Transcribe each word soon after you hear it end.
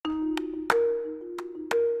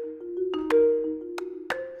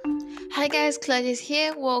Hi guys, Claudius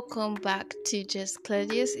here. Welcome back to Just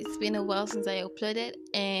Claudius. It's been a while since I uploaded,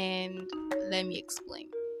 and let me explain.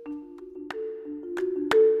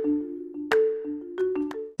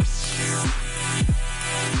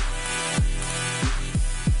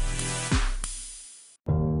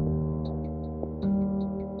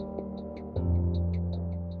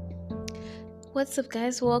 What's up,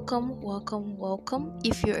 guys? Welcome.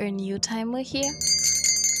 If you're a new timer here,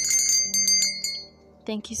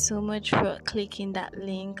 thank you so much for clicking that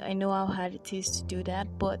link. I know how hard it is to do that,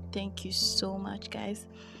 but thank you so much, guys.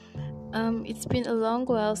 It's been a long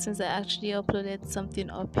while since I actually uploaded something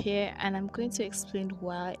up here, and I'm going to explain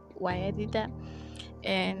why I did that,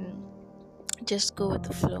 and just go with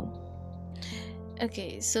the flow.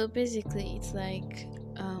 Okay, so basically, it's like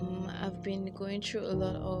I've been going through a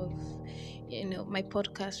lot of, my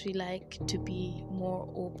podcast. We like to be more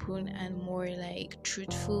open and more like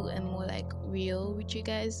truthful and more like real with you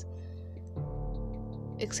guys.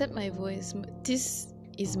 Except my voice. This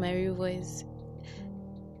is my real voice.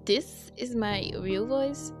 This is my real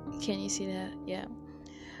voice. Can you see that? Yeah.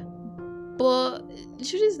 But the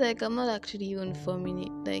truth is, like, I'm not actually even forming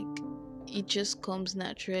it. Like, it just comes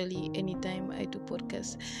naturally anytime I do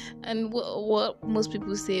podcasts. And what most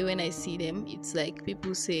people say when I see them, it's like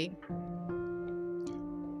people say,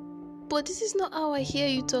 but this is not how I hear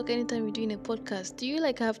you talk anytime you're doing a podcast. Do you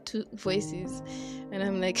like have two voices? And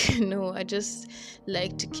I'm like, no, I just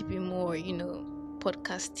like to keep it more,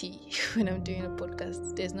 podcasty when I'm doing a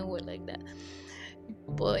podcast. There's no word like that.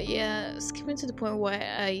 But yeah, skipping to the point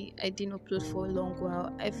why I didn't upload for a long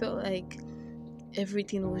while. I felt like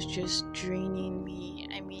everything was just draining me.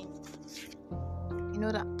 I mean,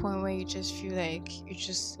 that point where you just feel like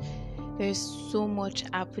there's so much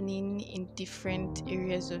happening in different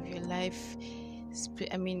areas of your life.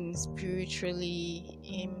 Spiritually,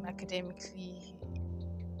 academically,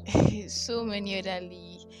 so many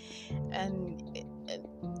otherly, and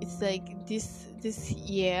it's like this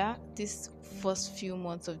year, this first few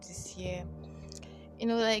months of this year,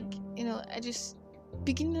 I just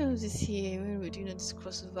beginning of this year when we were doing this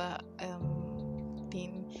crossover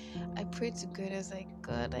thing, I prayed to God. I was like,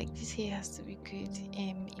 God, like, this year has to be good.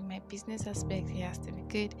 In my business aspect, it has to be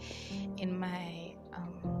good. In my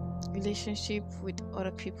relationship with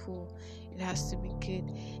other people, it has to be good.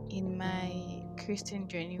 In my Christian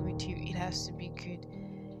journey with you, it has to be good.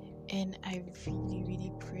 And I really,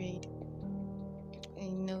 really prayed.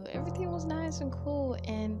 Everything was nice and cool,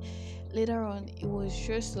 and later on it was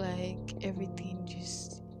just like every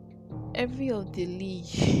of the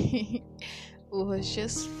leaf was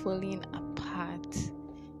just falling apart,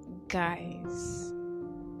 guys.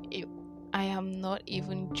 I am not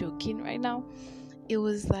even joking right now. It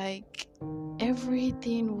was like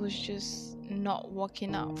everything was just not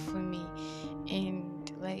working out for me, and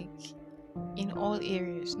like in all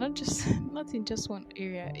areas, not in just one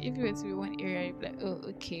area. If you were to be one area, you'd be like, oh,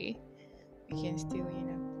 okay, we can still,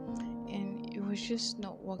 and it was just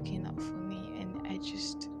not working out for me. And I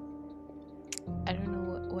don't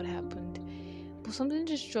know what happened, but something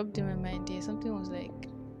just dropped in my mind there. Something was like,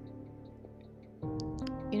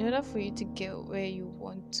 in order for you to get where you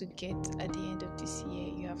want to get at the end of this year,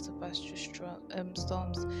 you have to pass through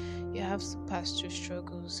storms. You have to pass through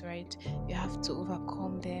struggles, right? You have to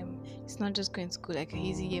overcome them. It's not just going to go like an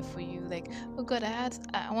easy year for you. Like, oh God, I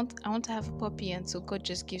want to have a puppy, and so God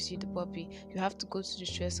just gives you the puppy. You have to go to the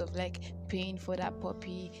stress of like paying for that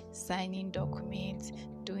puppy, signing documents,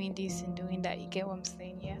 doing this and doing that. You get what I'm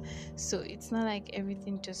saying? Yeah. So it's not like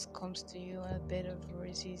everything just comes to you on a bed of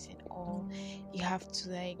roses and all. You have to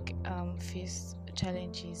like face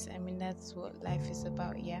challenges. I mean, that's what life is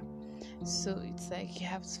about. Yeah. So it's like you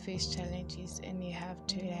have to face challenges, and you have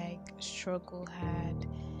to like struggle hard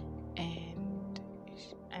and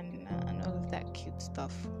all of that cute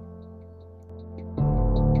stuff.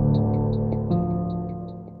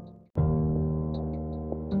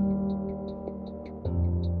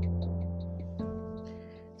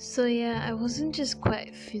 So yeah, I wasn't just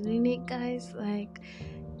quite feeling it, guys. Like,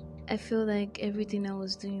 I feel like everything I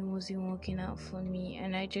was doing wasn't working out for me,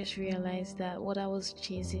 and I just realized that what I was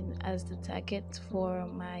chasing as the target for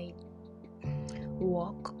my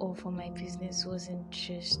work or for my business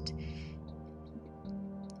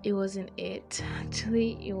it wasn't it.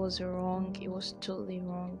 Actually, it was wrong. It was totally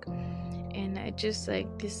wrong. And I just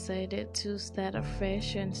like decided to start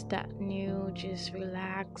afresh and start new, just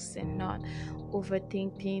relax and not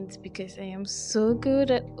overthink things, because I am so good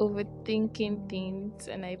at overthinking things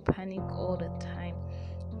and I panic all the time.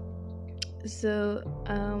 So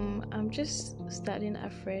I'm just starting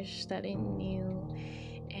afresh, starting new,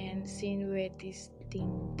 and seeing where this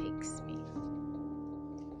thing takes me.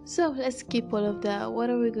 So let's skip all of that. What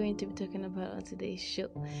are we going to be talking about on today's show?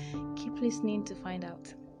 Keep listening to find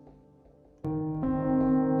out.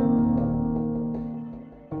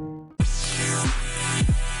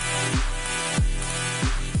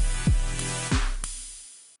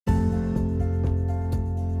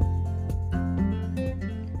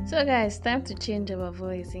 So guys, time to change our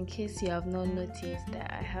voice in case you have not noticed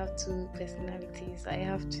that I have two personalities. I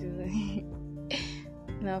have two.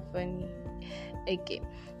 Not funny. Okay,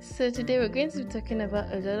 so today we're going to be talking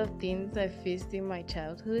about a lot of things I faced in my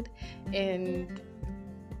childhood, and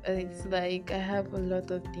it's like I have a lot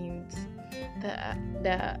of things that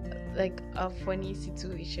like are funny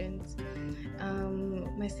situations.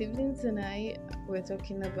 My siblings and I were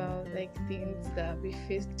talking about like things that we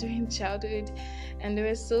faced during childhood, and they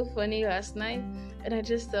were so funny last night, and I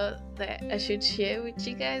just thought that I should share with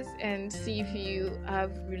you guys and see if you have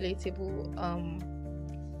relatable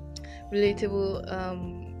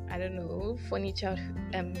I don't know, funny childhood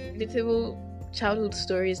relatable childhood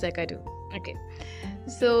stories like I do. Okay,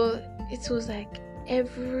 so it was like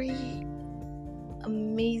every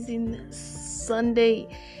amazing Sunday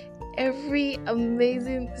every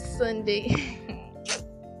amazing Sunday,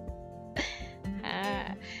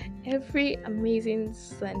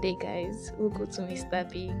 guys, we'll go to Mr.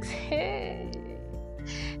 Biggs.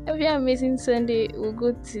 Every amazing Sunday we'll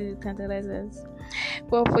go to Tantalizers.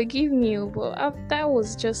 Well, forgive me, but that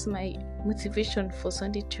was just my motivation for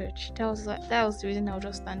Sunday church. That was the reason I would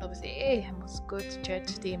just stand up and say, "Hey, I must go to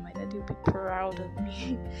church today. My daddy will be proud of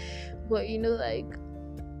me." But like,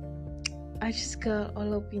 I just got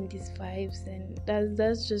all up in these vibes, and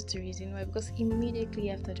that's just the reason why. Because immediately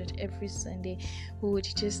after church, every Sunday, we would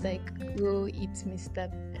just like go eat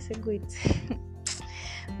Mr. I said go eat.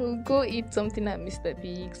 We'll go eat something at Mr.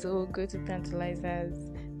 Biggs, or we'll go to Tantalizers.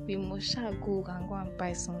 We must go and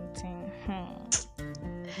buy something.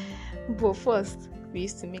 But first, we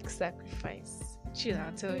used to make sacrifice. Chill,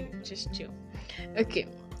 I'll tell you, just chill. Okay,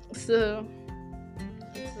 so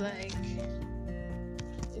it's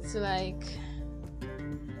like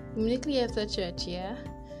immediately after church, yeah,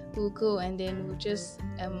 we'll go, and then we'll just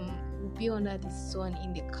we'll be under the sun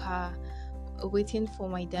in the car, waiting for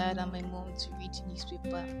my dad and my mom to read the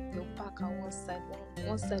newspaper. They'll park on one side of the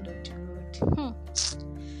road.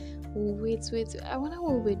 We'll wait. I wonder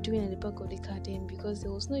what we were doing at the back of the car then, because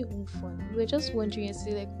there was not even fun. We were just wondering and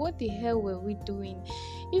say, like, what the hell were we doing?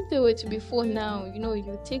 If there were to be phone now, you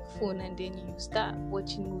take phone and then you start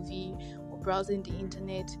watching movie or browsing the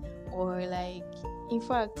internet, or like, in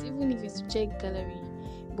fact, even if it's check gallery.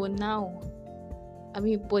 But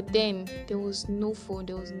then there was no phone,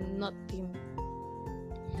 there was nothing.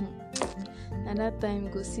 At that time,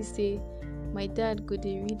 go see say my dad go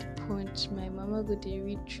dey read Punch, my mama go dey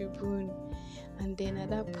read Tribune, and then at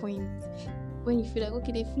that point, when you feel like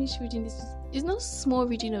okay, they finish reading this, it's not small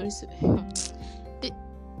reading or this. They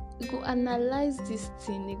go analyze this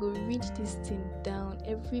thing, they go read this thing down,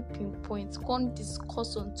 every pinpoint, come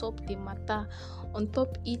discuss on top the matter, on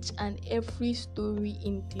top each and every story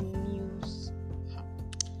in the news.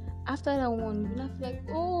 After that one, you not feel like,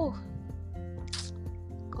 oh,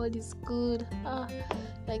 God is good.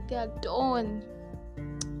 Like they are done.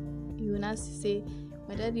 You will not say,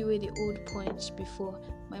 my daddy wear the old Punch before,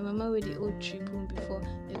 my mama wear the old Tribune before.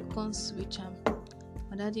 They can't switch them.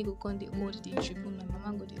 My daddy go con the old the Tribune, my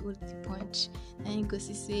mama go the old the Punch. And you go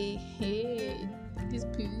see say, hey, this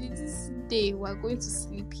day we are going to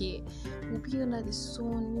sleep here. We'll be under the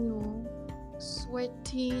sun,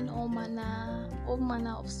 sweating, all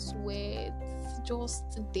manner of sweat,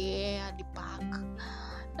 just there at the back.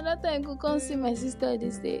 And that time I go come see my sister, they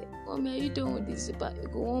say, Mommy, are you done with this paper? You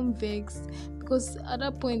go on vex, because at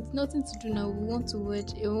that point nothing to do now. We want to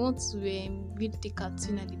read the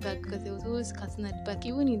cartoon at the back, because there was always cartoon at the back,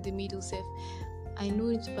 even in the middle self. I know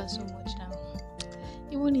it pass so much now.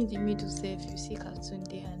 Even in the middle self, you see cartoon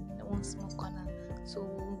there and one small corner. So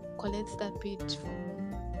we'll collect that page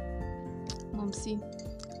from Momsy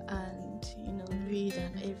and read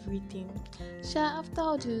and everything. After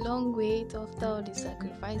all the long wait, after all the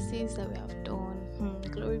sacrifices that we have done,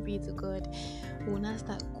 glory be to God, we'll now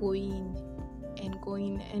start going, and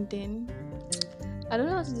then I don't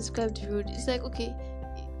know how to describe the road. It's like, okay,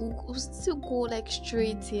 we'll still go like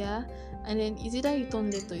straight here, and then it's either you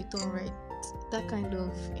turn left or you turn right, that kind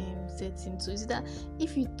of setting. So it's that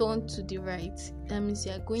if you turn to the right, that means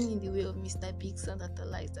you are going in the way of Mr. Biggs and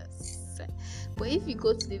Tantalizers. But if you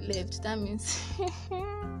go to the left, that means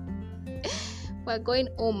we're going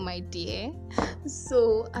home, my dear.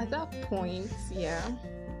 So at that point, yeah,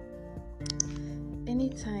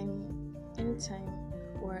 anytime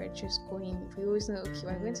we're just going. We always know, okay,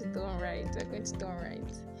 we're going to turn right. We're going to turn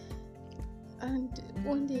right. And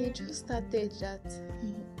one day it just started that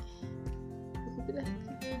you could be like,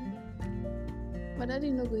 my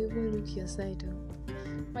daddy no go even look your side.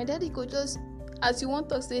 My daddy could just, as you want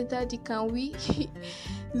to say, daddy, can we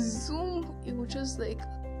zoom? It would just like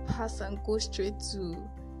pass and go straight to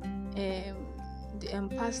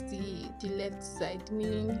past the left side,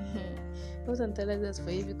 meaning not until that's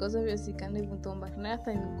for you, because obviously you can't even turn back. Another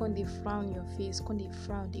time you can't frown your face, can't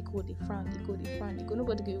frown, they go,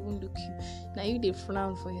 nobody can even look you. Now you they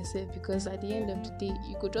frown for yourself, because at the end of the day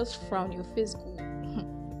you could just frown, your face go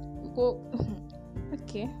you go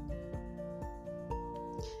okay.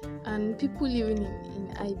 And people living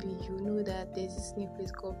in IB, you know that there's this new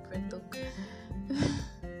place called Bread Talk.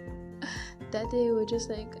 That day we were just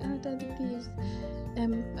like, daddy, please,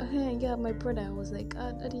 yeah, my brother was like,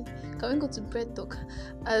 daddy, can we go to Bread Talk?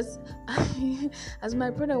 As my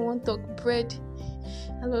brother won't talk bread,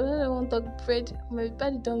 and my brother won't talk bread. My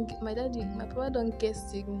papa don't get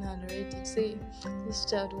signal already. Say this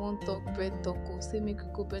child won't talk bread talk, or say make we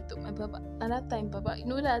go bread talk. My papa, at that time, papa, you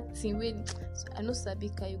know that thing when I know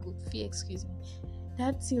Sabika, you go fear, excuse me.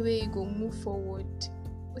 That thing where you go move forward.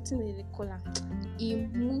 What's in the color? He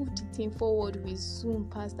moved the thing forward with zoom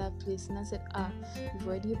past that place, and I said, we've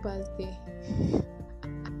already passed there.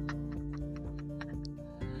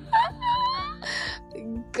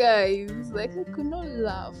 Guys, like I could not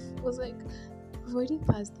laugh. I was like, we've already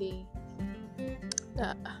passed there.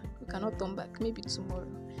 We cannot turn back. Maybe tomorrow.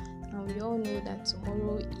 And we all know that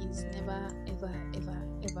tomorrow is never, ever, ever,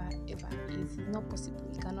 ever, ever. It's not possible.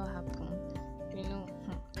 It cannot happen. You know.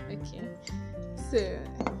 Okay. So.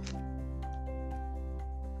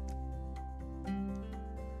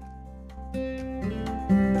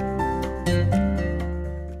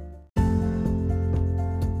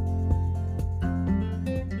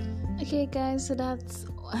 Okay, guys, so that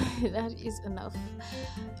is enough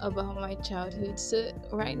about my childhood. So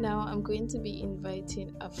right now I'm going to be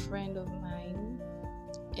inviting a friend of mine,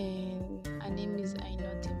 and her name is Aino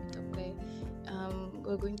Temitope.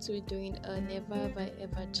 We're going to be doing a never ever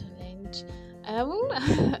ever challenge. I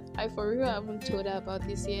haven't told her about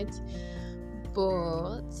this yet,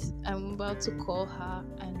 but I'm about to call her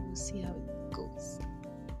and we'll see how it goes.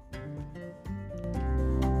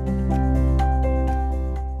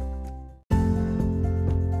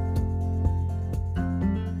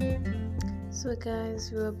 So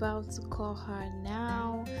guys, we're about to call her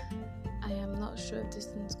now. I am not sure if this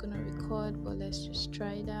thing is gonna record, but let's just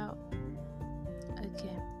try it out.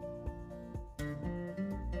 Okay.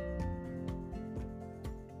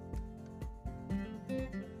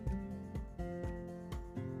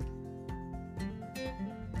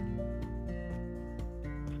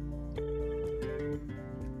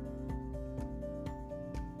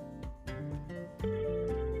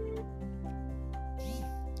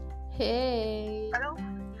 Hey. Hello.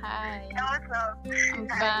 Hi. What's up? I'm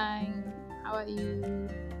fine. How are you?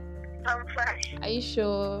 I'm fine. Are you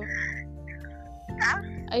sure? Huh?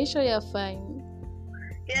 Are you sure you're fine?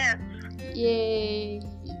 Yes. Yay.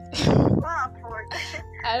 What happened?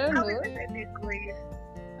 I don't How know. is the day going?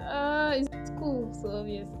 It's cool, so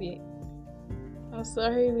obviously. I'm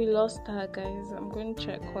sorry we lost her, guys. I'm going to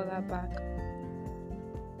try to call her back.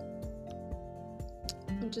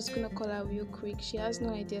 I'm just gonna call her real quick. She has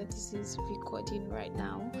no idea this is recording right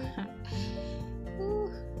now.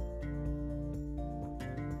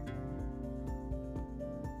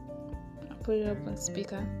 I'll put it up on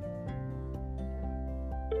speaker.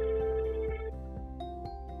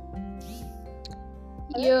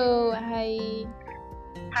 Yo, hi.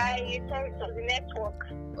 Hi, you sorry for the network.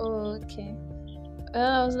 Oh, okay.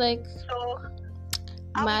 I was like, So,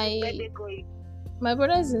 how is the day going? my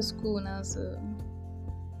brother is in school now, so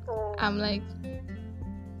So, I'm like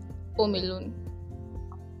home alone.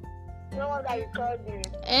 no one that you called me.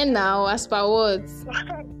 And now, as per what?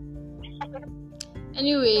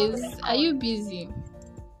 Anyways, are you busy?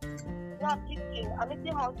 No, I'm eating. I'm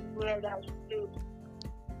eating hot bread and stew.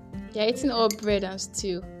 You're eating all bread and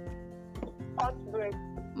stew. Hot bread.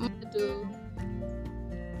 Mado.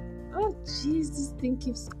 Oh, jeez, this thing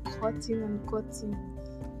keeps cutting and cutting.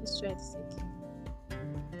 Let's try this again.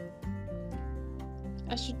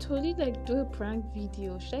 I should totally do a prank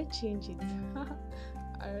video. Should I change it?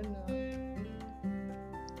 I don't know.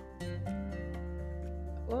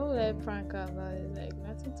 What will I prank her about?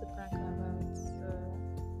 Nothing to prank her about. So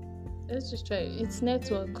let's just try it. It's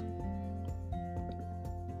network.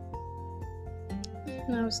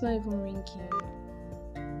 No, it's not even ringing.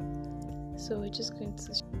 So we're just going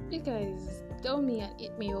to. You guys, tell me and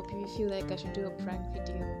eat me up if you feel like I should do a prank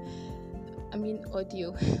video.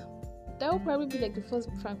 audio. That would probably be like the first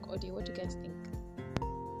prank audio. What do you guys think?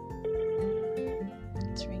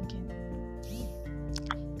 It's ringing.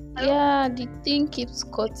 Hello? Yeah, the thing keeps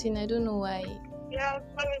cutting. I don't know why. Yeah,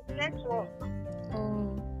 sorry, it's network.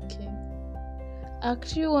 Oh, okay. I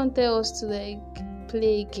actually wanted us to like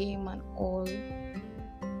play a game and all.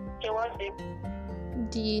 Okay, what's it?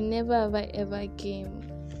 The Never Have I Ever game.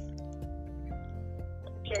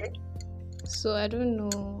 Okay. So I don't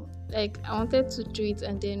know. Like I wanted to do it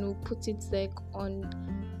and then we'll put it like on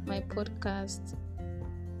my podcast.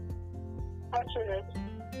 Actually.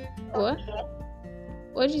 What? Okay.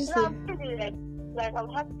 What did you say? No, I'm really like I'm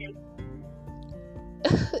happy.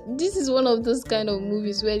 This is one of those kind of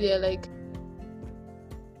movies where they're like,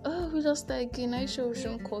 oh, we lost that again. I sure we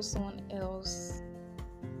shouldn't call someone else.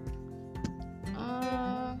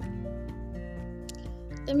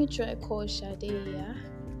 Let me try call Sade, yeah?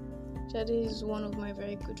 Sade is one of my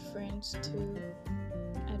very good friends too.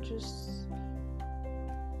 I just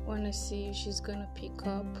want to see if she's gonna pick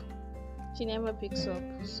up. She never picks up,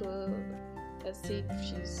 so let's see if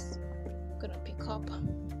she's gonna pick up.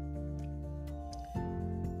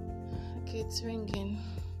 Okay, it's ringing.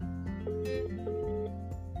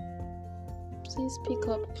 Please pick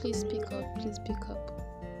up, please pick up, please pick up.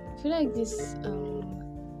 I feel like this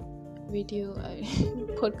radio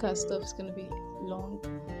podcast stuff is gonna be long.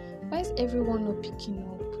 Why is everyone not picking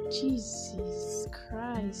up? Jesus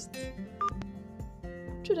Christ.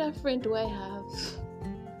 Which that friend do I have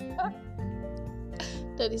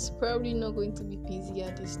that is probably not going to be busy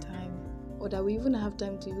at this time, or that we even have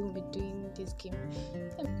time to even be doing this game?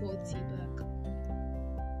 Let me call T back.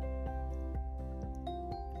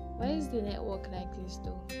 Why is the network like this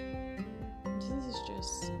though? This is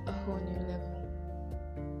just a whole new level.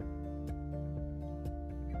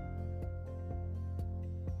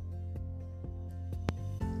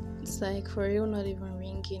 It's like for real not even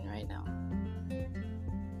ringing right now.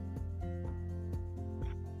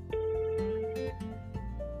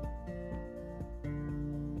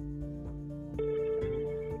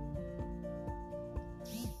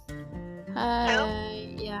 Hi. Hello?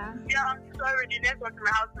 Yeah. Yeah, I'm sorry, the network in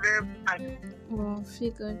my house is very bad. Well,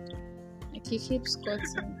 figured. Like he keeps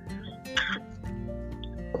cutting.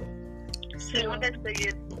 So you wanted to say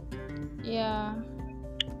it? Yeah.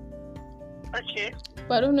 Okay.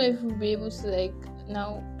 But I don't know if we'll be able to like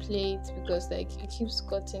now play it because like it keeps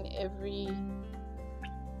cutting every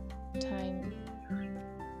time.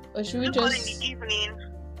 Or should we You call in just the evening.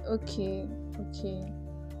 okay.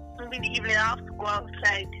 Maybe in the evening I have to go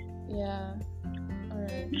outside. Yeah.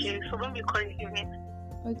 Alright. Okay, so when we call in the evening.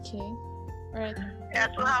 Okay. Alright. Yeah,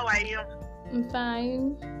 so how are you? I'm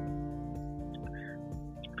fine.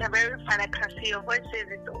 You're very fine, I can see your voice says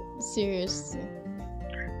it all. Seriously.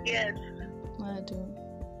 Yes. I do.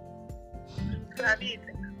 So have you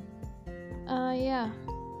eaten? Yeah.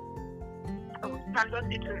 Oh, I'm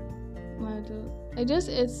just eating. I do. I just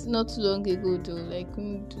ate not too long ago though, like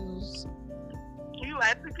noodles. You,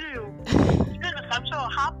 I pity you. You know the capture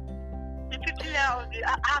of half the 50 layer of the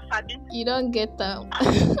half I didn't. You don't get that.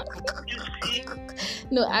 You see?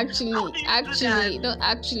 No, How do you do that?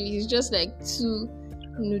 actually, it's just like two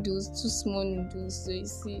small noodles. So you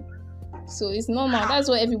see, so it's normal. That's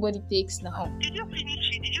what everybody takes now. Did you finish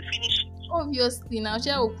it? Obviously, now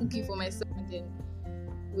I will cook it for myself and then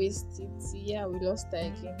waste it. Yeah, we lost that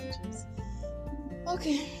again. Jeez.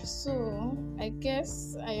 Okay, so I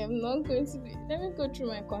guess I am not going to be. Let me go through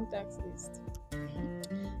my contacts list.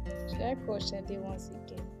 Should I call Shade once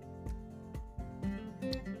again?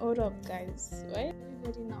 Hold up, guys. Why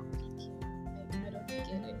everybody not picking? Like, I don't get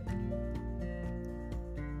it.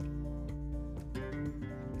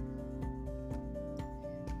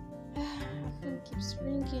 Her phone keeps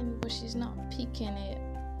ringing, but she's not picking it.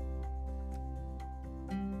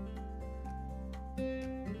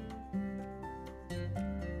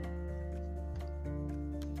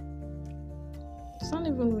 It's not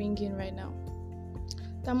even ringing right now.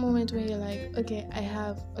 That moment when you're like, okay, I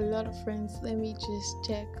have a lot of friends, let me just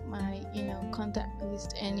check my contact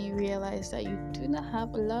list, and you realize that you do not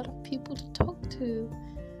have a lot of people to talk to.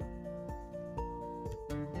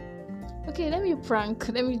 Okay, let me prank.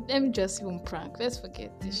 Let me just even prank. Let's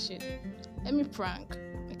forget this shit. Let me prank.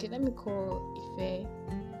 Okay, let me call Ife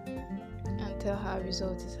and tell her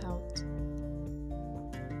result is out.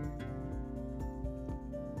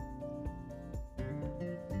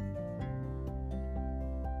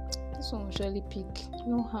 This one will surely pick.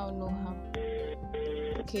 No how.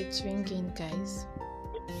 Okay, it's ringing, guys.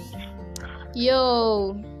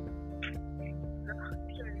 Yo.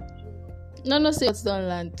 No, say it's don't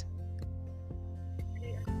land.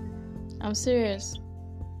 I'm serious.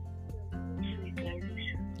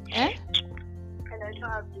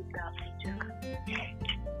 also have the gap.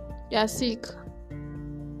 You're sick.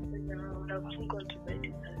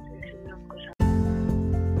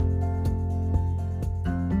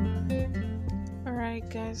 Alright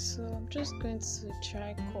guys, so I'm just going to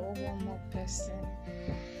try call one more person.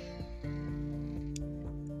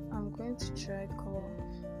 I'm going to try call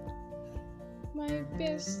my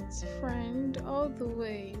best friend all the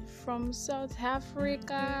way from South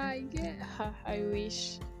Africa. Yeah, I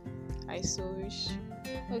wish. I so wish.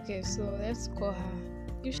 Okay, so let's call her.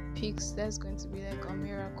 If she picks, that's going to be like a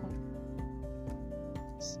miracle.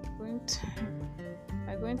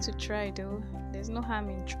 I'm going to try though. There's no harm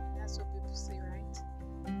in trying. That's what people say, right?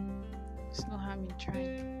 There's no harm in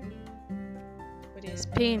trying. But there's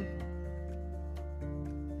pain.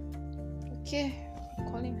 Okay, I'm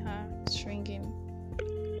calling her. It's ringing.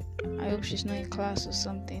 I hope she's not in class or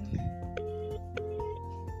something.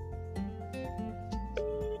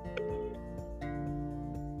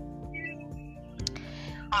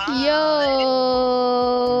 Yo,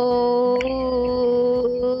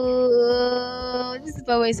 this is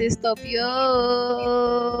why I say stop. Yo,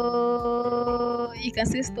 you can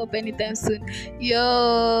say stop anytime soon. Yo,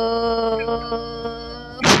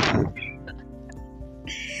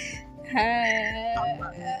 hi.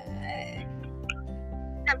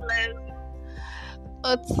 Hello.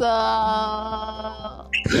 What's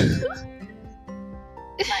up?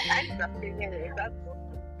 My eyes are pinging me.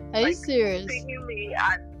 Are you serious? Pinging me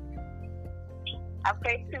and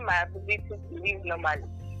affecting my ability to live normally.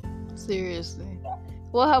 Seriously.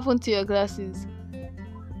 What happened to your glasses?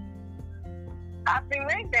 I've been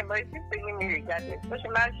wearing them, but it's still pinging me regardless. So she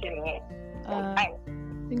might see me.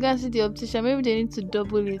 You can see the optician. Maybe they need to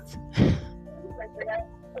double it.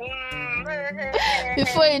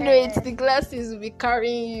 Before you know it, the glasses will be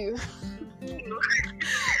carrying you.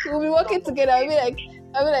 We'll be walking together. I'll be like,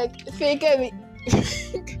 fake me.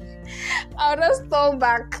 I'll just turn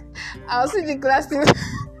back. I'll see the glasses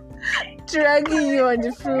dragging you on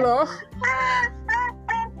the floor.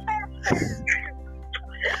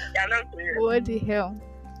 What the hell?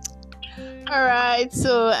 Alright,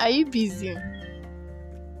 so are you busy?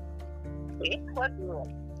 What do you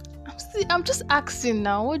want? I'm just asking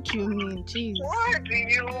now. What do you mean? Jeez. What do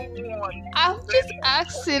you want? I'm just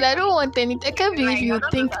asking. I don't want anything. I can't believe you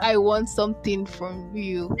think I want something from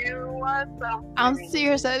you. You want something? I'm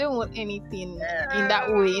serious. I don't want anything in that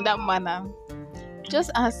way, in that manner.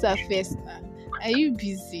 Just answer first. Are you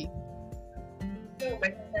busy?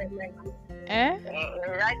 Right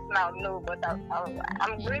now, no, but I'm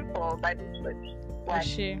going for Bible study.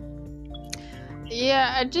 Sure.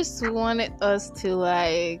 Yeah, I just wanted us to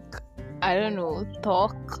I don't know,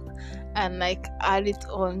 talk and add it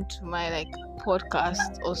on to my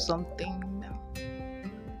podcast or something.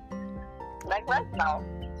 Like right now?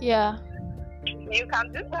 Yeah. You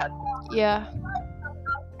can do that? Yeah.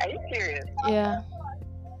 Are you serious? Yeah.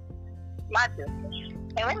 Madu.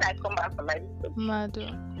 And when I come back from my Madu.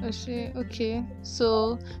 Okay.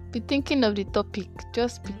 So be thinking of the topic.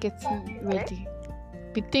 Just be getting ready.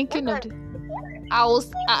 Be thinking of the. I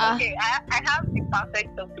was. Okay, I have the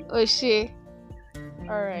perfect topic. Oh shit.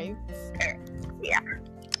 Alright. Yeah.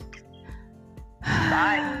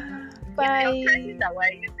 Bye. Bye. That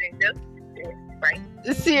we're using just right.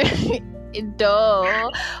 Seriously.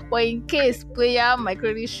 Duh. But in case prayer my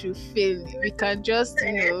credit should fail, we can just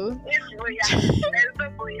It's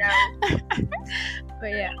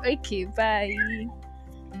But yeah, okay, bye.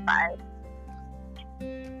 Bye.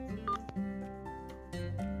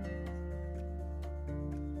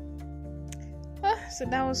 So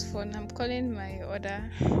that was fun. I'm calling my other.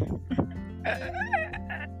 I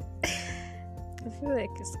feel like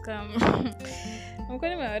a scam. I'm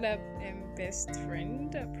calling my other best friend,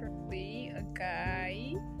 probably a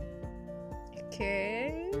guy.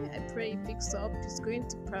 Okay, I pray he picks up. He's going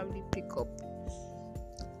to probably pick up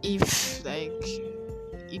if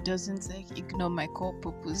he doesn't ignore my call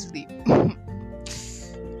purposely.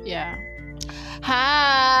 Yeah.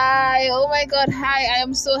 Hi. Oh my God. Hi. I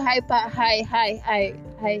am so hyper. Hi.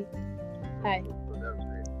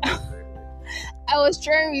 I was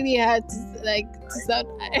trying really hard to sound.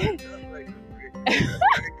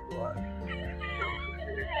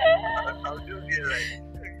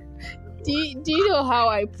 Do you know how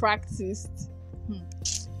I practiced?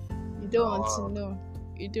 You don't want to know.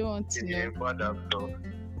 You don't want to know.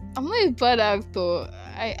 I'm not a bad actor.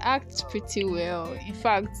 I act pretty well. In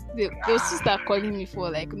fact, they also start calling me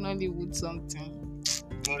for Nollywood something.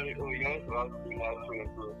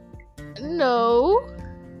 No.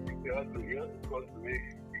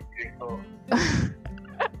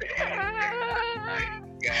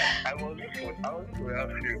 Yeah, I was for a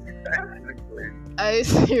few. Are you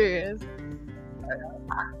serious?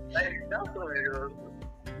 Like, that's what it was.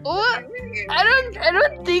 What? I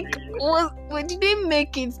don't think did they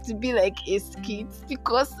make it to be like a skit?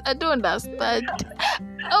 Because I don't understand.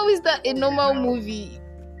 How is that a normal movie?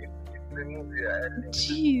 It's a movie.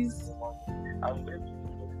 Jeez. I'm going to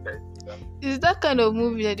Is that kind of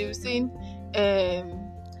movie that they were saying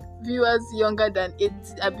viewers younger than 8,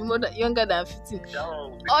 I've been younger than 15.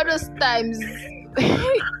 All those times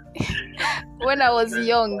when I was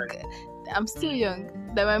young, I'm still young,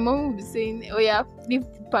 that my mom would be saying, oh yeah, leave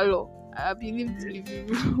the parlor. I believe the living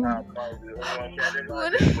room.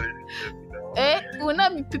 Will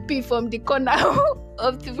not be peeping from the corner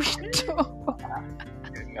of the window.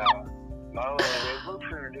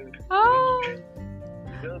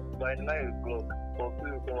 Just by 9 o'clock, for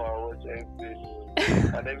people come and watch everything,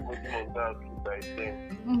 and everybody must go and sleep by 10.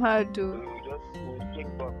 Mad. So we'll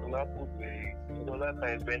take back to not put that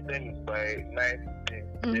time, Ben 10 is by 9 to 10.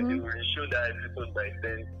 Then they will show that episode by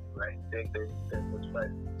 10, like 10:45.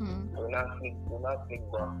 We'll not think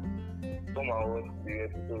back. Come and watch the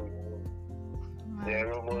episode. Yeah,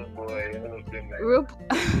 Robot Boy, all of them like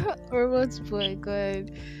Robot Boy, God.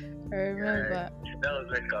 I remember. Yeah, that was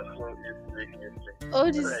like a song used to make me play. All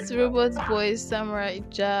these Robot Boys, Samurai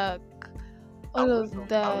Jack, all of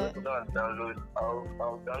that. I'll download all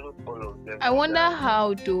of them. I wonder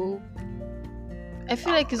how though. I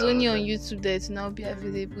feel like it's only on YouTube that it's now be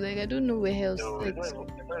available. Like I don't know where else. No, Like, it's not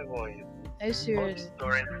even on YouTube. are you serious? All the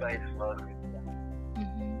torrent sites now.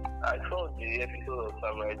 I saw the episode of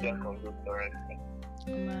Samurai Jack on those torrent sites.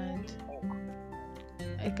 Mad.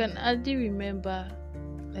 I can hardly remember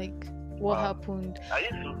like what happened. I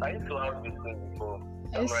used to have this thing before.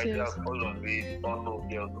 Samurai Jack, all of it, all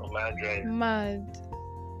girls on my drive. Mad.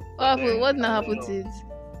 What happened? What now happened to it?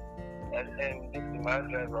 And this my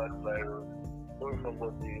drive was viral. So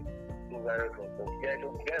somebody so viral from some guy. The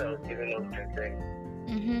guy that was giving us content.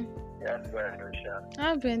 That's why I know Sha.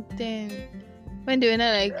 Ah, Ben 10. When they were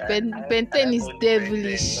not like Ben 10 is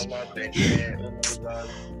devilish.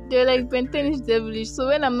 They were like Ben 10 is devilish. So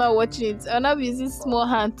when I'm not watching it, I'll not be using small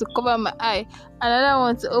hand to cover my eye. Another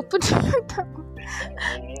one to open the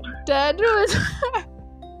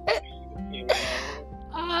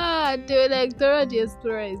they were like Dora the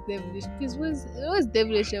Explorer is devilish. Please, what's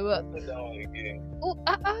devilish about? Oh,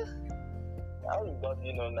 How is that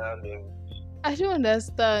you know now? I don't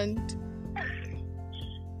understand.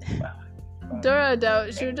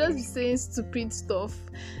 Dora, she would just be saying stupid stuff.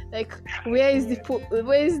 Like, where is the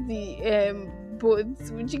boat?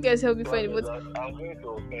 Would you guys help me find the boat? I'm going to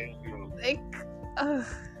offend you. Like,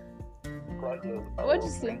 what do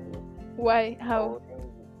you say? Why? How?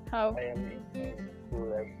 How? I am eating, so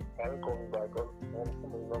like, can you come back? I'm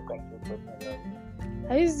not catching something.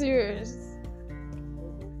 Are you serious?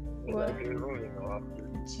 It's like a rule in our house.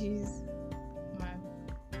 Jeez, man.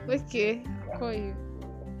 Okay, I'll call you.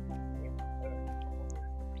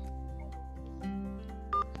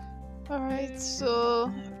 Alright,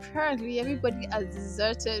 so apparently everybody has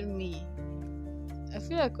deserted me. I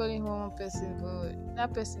feel like calling one person, but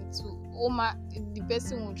that person too. The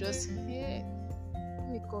person will just let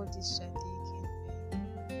me call this Shadi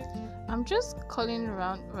again. I'm just calling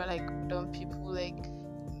around like dumb people, like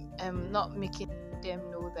not making them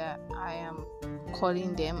know that I am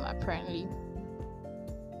calling them apparently.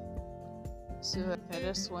 So I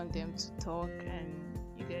just want them to talk and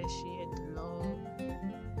you guys share the love.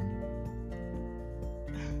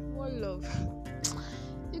 What love?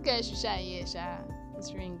 You guys should share, yeah, share.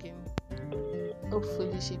 It's ringing.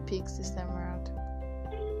 Hopefully she picks this time around.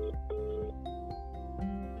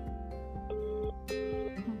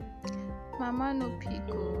 Mama no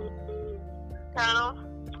pico. Hello?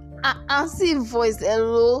 I see voice,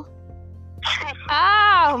 hello.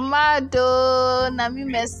 Mado, na me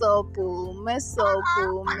mess up.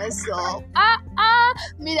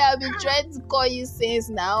 Me that I've been trying to call you since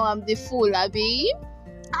now. I'm the fool, Abi.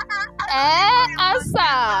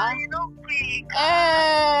 Answer.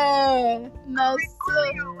 No, so.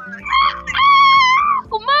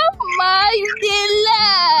 Mama, you did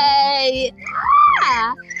lie.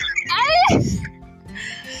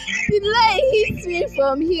 The lie hits me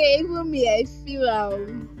from here. Even me, I feel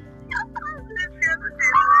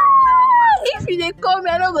if you dey call me,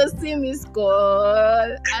 I no go see miss call.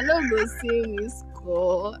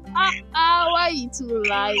 Why you two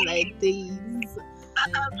lie like this?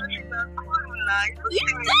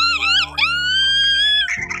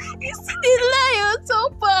 You see the lie on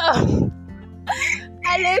top of. I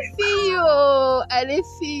dey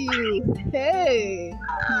feel you. Hey.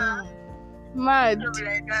 Mad.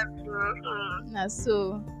 Na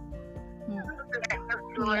so.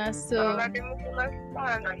 Na so.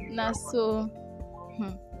 Na so.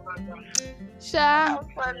 Sha,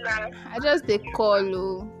 I just dey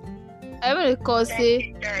call. I even dey call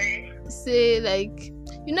say like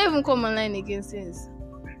you not even come online again since.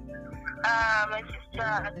 My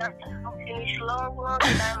sister, that finished long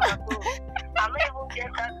time ago. I'm not even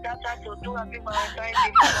get that data to do Happy Valentine's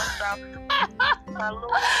Day for WhatsApp.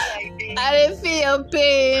 I dey feel your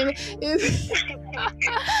pain.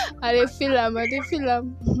 I dey feel am.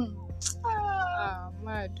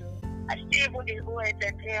 Mad. I still even go at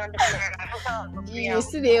 300. You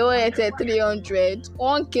see they owe at 300.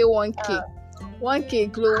 1K.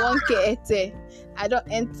 1K glow, 1K ete. I don't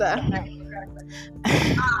enter.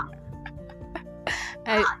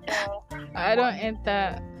 I don't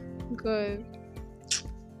enter. Good.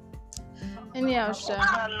 Anyhow, Sha.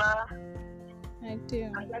 I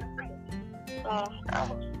do.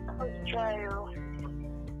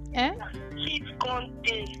 Eh? Keep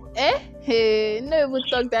content. Hey, no even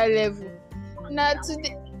talk that level. Now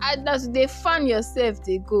today fan yourself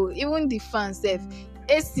they go. Even the fan self.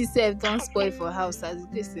 AC self don't spoil for house as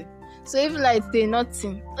they say. So if light they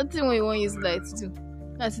nothing when you want use light to.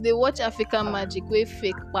 Now today watch African Magic we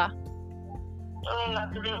fake pa. Now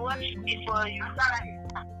today watch before you.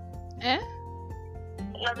 Now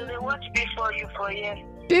today watch before you for years.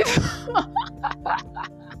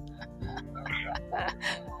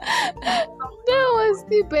 That was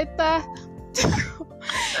the better.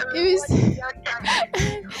 God, you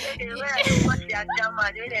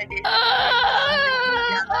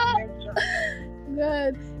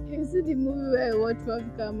see the movie where I watched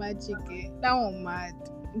African Magic? That one mad.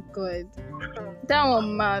 God. That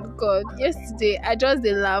one mad. God. Yesterday, I just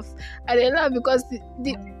dey laugh. I dey laugh because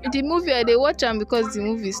the movie I dey watch them because the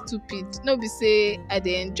movie is stupid. No be say I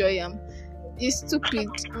dey enjoy them. It's stupid.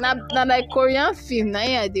 Now like Korean film, now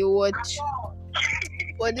I dey watch.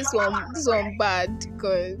 But this one bad.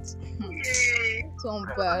 God. This one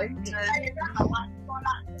bad.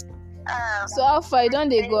 So how far don't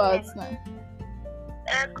they go out now?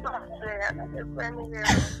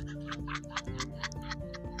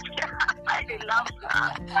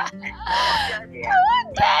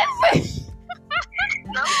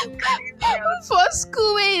 For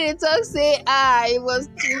school when you talk say it was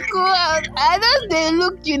to go out. I just they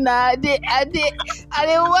look you now. They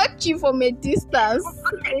watch you from a distance.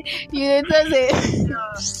 You just say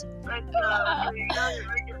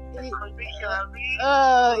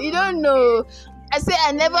you don't know. I say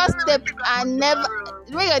I never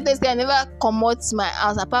come out my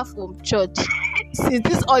house apart from church. Since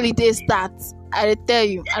this holiday starts, I tell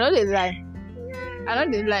you, I don't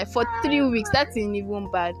lie. For 3 weeks, that's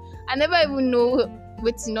even bad. I never even know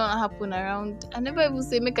what's not happen around. I never even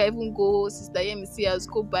say make I even go, sister. Let me see, I'll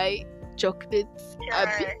go buy chocolates.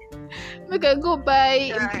 Make I go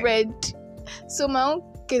buy bread. So my own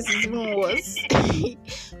case is even worse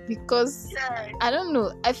because I don't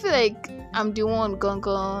know. I feel like I'm the one gone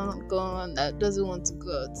that doesn't want to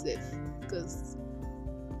go out safe because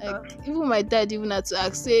like even my dad even had to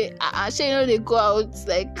ask say they go out,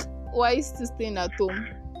 like why is still staying at home?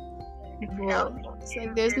 But it's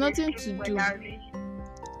like there's nothing to do.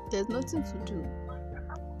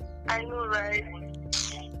 I know, right?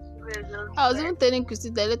 I was even telling Christy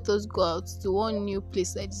that let us go out to one new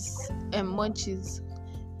place like this Munchies,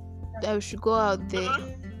 that we should go out there.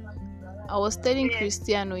 I was telling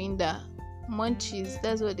Christy and Oinda Munchies,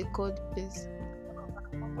 that's what they call the place.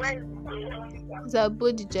 It's a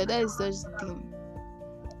Bodija, that is such a thing.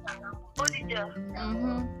 Bodija?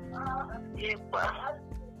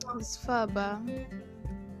 It's far, ba.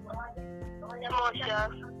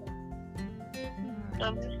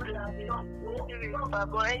 But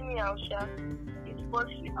anyhow, it's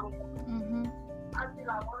possible.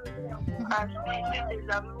 As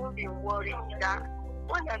I'm moving worried that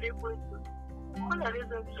when are they going to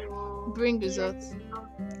bring results?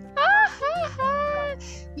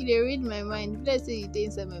 You dey read my mind. Let's say you dey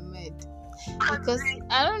inside my mind. Because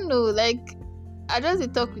I don't know, like I just dey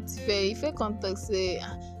talk with Ife come talk say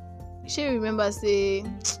she remember say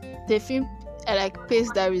the film like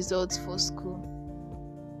paste that results for school.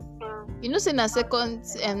 You know say na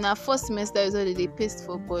first semester result they paste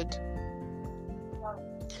for board.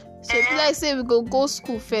 So if like say we go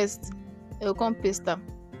school first, they will come paste them.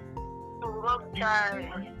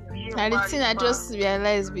 And the thing I just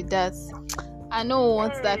realized with that, I don't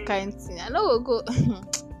want that kind of thing. I know we'll go.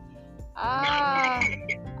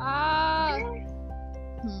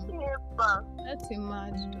 That's a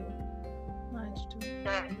mad though.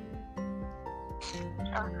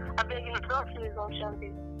 I beg you, don't finish on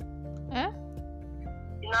Sunday. Eh?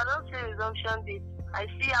 You I don't see resumption date. I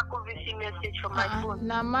see Akubisi message from my phone.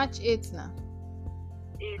 Now March 8th now.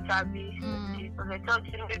 8th, Abby. Okay, so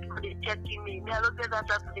they checking me. I don't get that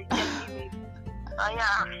they checking me.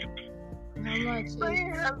 Yeah. Now March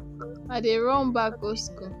 8th. Are they run back to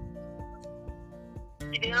school?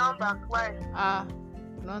 They run back, why?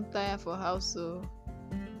 Not tired for house, so.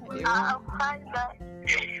 I'm fine, that.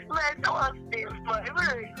 When someone stays for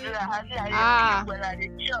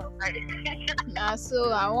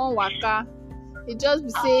so I won't waka. It just be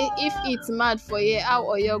say if it's mad for you, how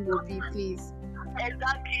Oyo go be, please.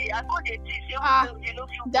 Exactly. I go the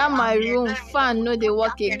that my room fan no they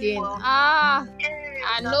work again. I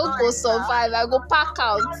no go survive. I go pack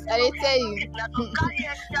out. I tell you.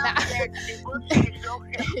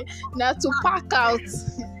 Now to pack out.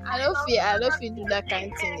 I don't feel do that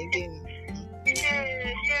kind of thing again.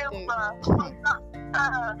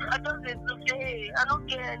 I don't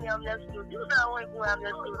care any amnesty. You know when we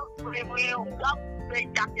amnesty. We have great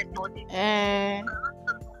jacket body. I'm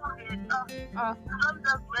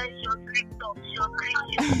just very short clip.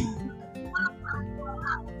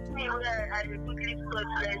 Me where I quickly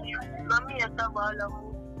search like you. Mommy and Tabala.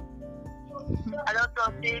 I don't know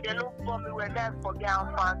say they don't for me when I forget how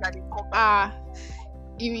far that they come.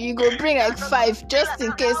 You go bring like 5 just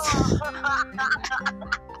in case.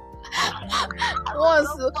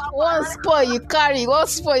 One spoil you carry,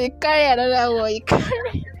 another one you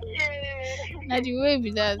carry. Now the way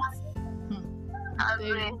be that.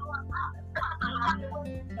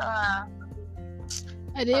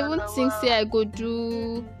 I didn't even think say I go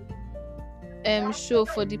do show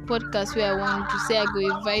for the podcast where I want to say I go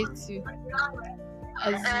invite you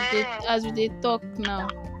as we talk now.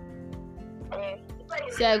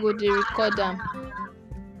 Say I go to record them,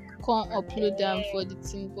 come upload them for the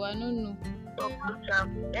thing, but I don't know.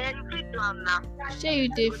 Share you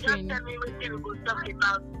day free now.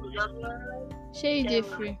 Share you day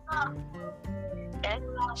free.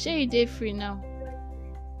 Share you day free now.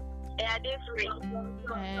 Yeah, day free.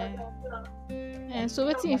 And so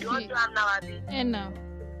what if you now?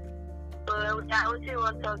 What you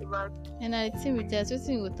want to talk about? And I think with that, what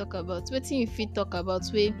you will talk about? What if you talk about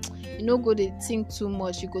where you no go to think too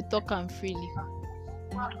much, you go talk and freely.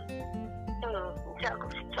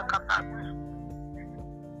 Talk about.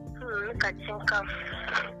 Look at think of.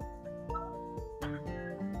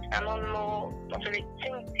 I don't know. I think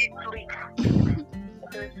deeply.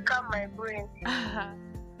 To calm my brain.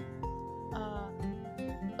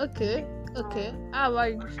 Okay. How about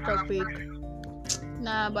you topic?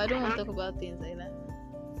 Nah, but I don't want to talk about things like that.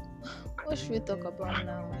 What should we talk about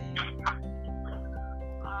now?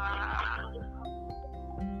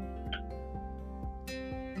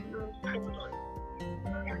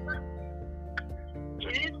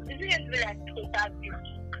 Is it like interview?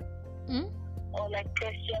 Or like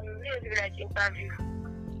question? Is it like interview?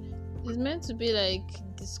 It's meant to be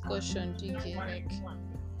like discussion, do you get like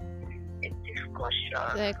a discussion?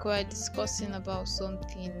 Like we're discussing about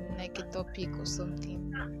something, like a topic or something.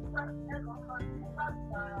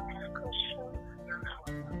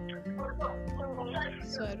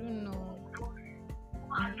 So I don't know.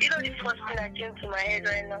 You know the first thing that came to my head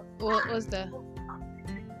right now? What was that?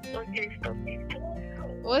 Okay, stop it.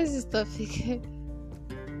 What is this topic?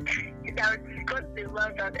 I would discuss the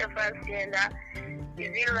about that FRC and that.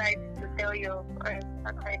 Is it right to tell your partner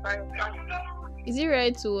about your past? Is it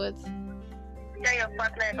right to what? Tell your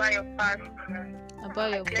partner about your past.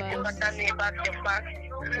 About your past. Let your partner know about your past.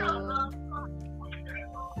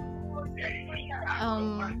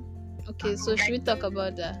 Okay, so should we talk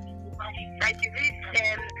about that? Like, is it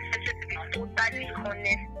to be totally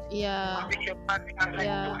honest? Yeah. With your partner, like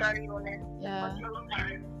totally honest. Yeah.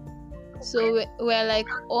 So we're like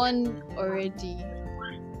on already.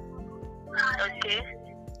 Okay.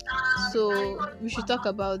 So we should talk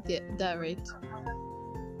about that, right?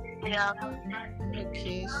 Yeah.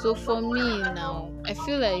 Okay. So for me now, I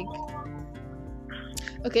feel like.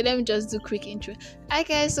 Okay, let me just do quick intro. Hi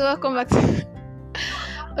guys, so welcome back to.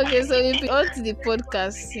 Okay, so we've been on to the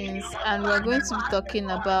podcast since, and we're going to be talking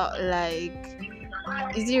about like,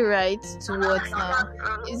 is it right to what now?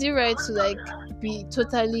 Is it right to like be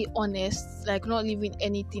totally honest, like not leaving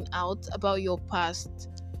anything out about your past,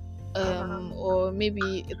 or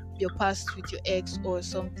maybe your past with your ex or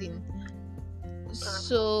something?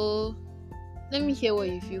 So, let me hear what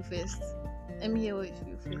you feel first.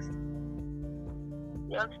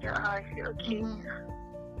 Yeah, how I feel. Okay.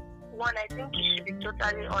 One, I think you should be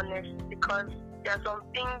totally honest because there are some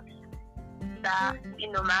things that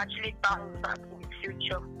might actually bounce back in the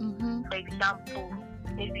future. For example,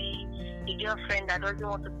 maybe a girlfriend that doesn't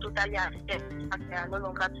want to totally accept that they are no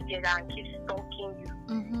longer together and keeps stalking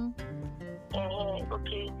you.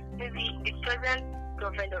 Okay, maybe the present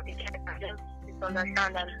girlfriend of the guy can just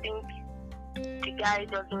misunderstand and think the guy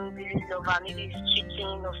doesn't really love her, maybe he's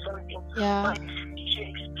cheating or something. Yeah. But you should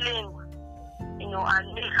explain,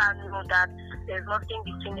 and make her know that there's nothing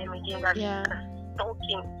between them again, that she's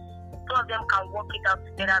stalking. Two of them can work it out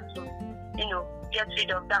together to, get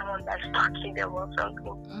rid of that one that's stalking them or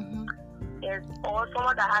something. Yes, or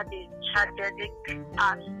someone that had a tragic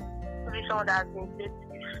past, maybe someone that has been dated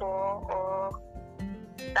before, or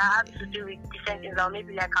that had to do with different things, or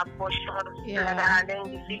maybe like abortion or something like that, and then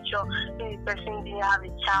in the future, maybe the person didn't have a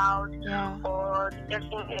child, or the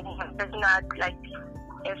person had like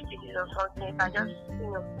STDs or something. You can just,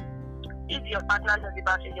 if your partner knows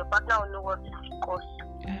about it, your partner will know what to cause.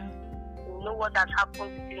 You know what has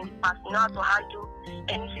happened to you in the past. You know how to handle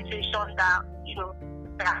any situation that,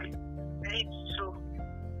 that leads to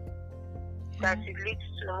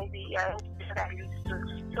maybe that leads to,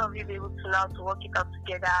 so you'll be able to now to work it out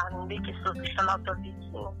together and make a solution out of it,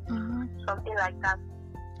 something like that.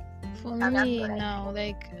 For me now,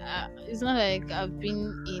 it's not like I've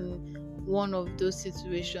been in one of those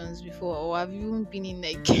situations before, or I've even been in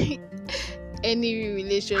like any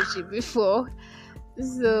relationship before.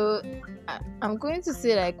 So I'm going to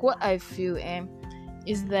say like what I feel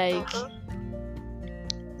is like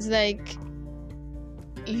it's like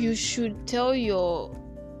you should tell your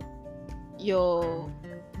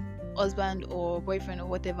husband or boyfriend or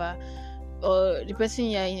whatever, or the person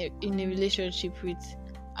you're in a relationship with,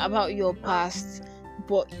 about your past,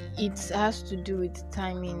 but it has to do with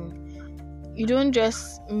timing. You don't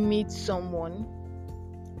just meet someone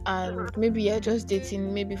and maybe you're just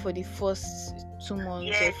dating maybe for the first 2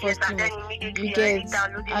 months or first 3 months, you get,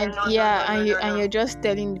 and you're just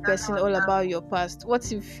telling the person all about your past.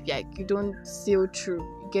 What if like you don't sail through,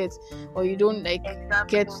 you get, or you don't like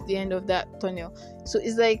get to the end of that tunnel? So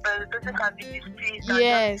it's like the person can be displeased,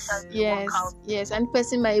 yes, and the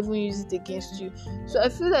person might even use it against you. So I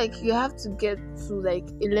feel like you have to get to like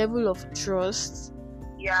a level of trust.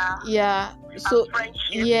 So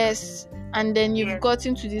yes, and then you've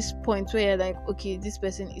gotten to this point where you're like, okay, this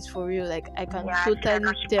person is for real, like I can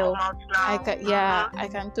totally tell, I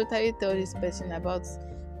can totally tell this person about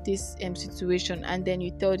this situation. And then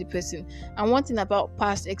you tell the person. And one thing about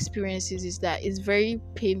past experiences is that it's very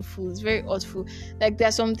painful, it's very hurtful. Like there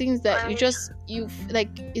are some things that you like,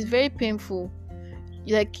 it's very painful,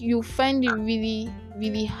 like you find it really,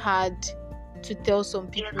 really hard to tell some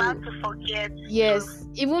people. You have to forget. Yes,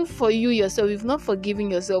 even for you yourself, you've not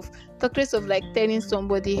forgiven yourself. Talk less of like telling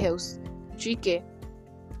somebody else. Tricky.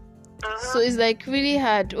 So it's like really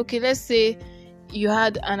hard. Okay, let's say you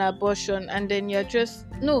had an abortion and then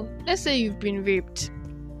let's say you've been raped,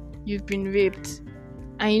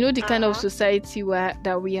 and you know the kind of society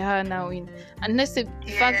that we are now in, and let's say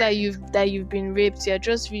the fact that you've been raped,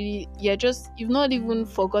 you've not even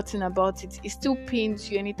forgotten about it. It still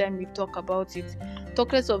pains you anytime you talk about it.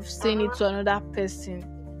 Talk less of saying it to another person.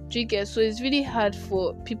 So it's really hard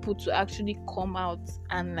for people to actually come out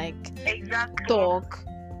and like talk.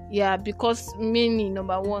 Because mainly,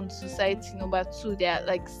 number one, society, number two, they are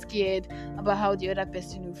like scared about how the other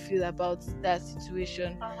person will feel about that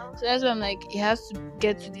situation. So that's why I'm like, it has to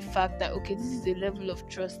get to the fact that, okay, this is a level of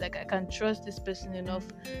trust, like I can trust this person enough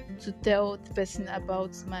to tell the person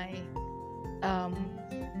about my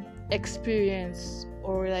experience,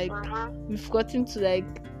 or like we've gotten to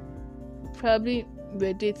like, probably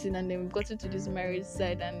we're dating and then we've gotten to this marriage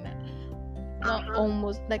side, and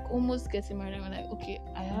almost getting married, and we're like, okay,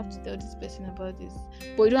 I have to tell this person about this.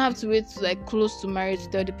 But you don't have to wait to like close to marriage to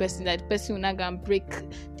tell the person, that the person will not gonna break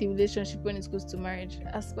the relationship when it's close to marriage.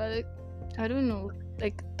 As far like, I don't know,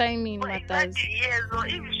 like timing matters. Yes, but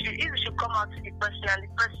if you should come out to the person and the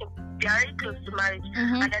person, they are already close to marriage,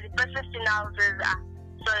 and then the person still now says,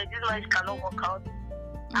 sorry, this marriage cannot work out.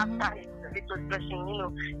 After it was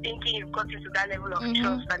person, thinking you've got into that level of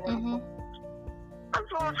trust and everything.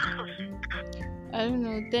 I don't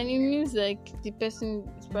know. Then it means like the person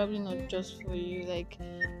is probably not just for you. Like,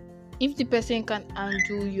 if the person can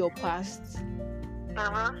undo your past,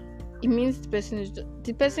 it means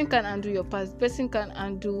the person can undo your past. The person can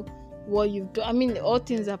undo what you've done. I mean, all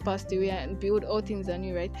things are passed away, and behold, all things are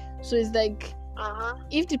new, right? So it's like,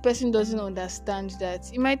 if the person doesn't understand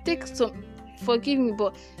that, it might take some. Forgive me,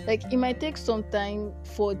 but like it might take some time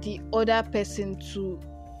for the other person to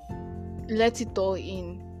let it all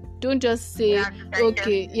in. Don't just say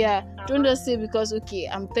don't just say, because okay,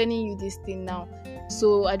 I'm telling you this thing now,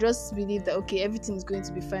 so I just believe that okay, everything is going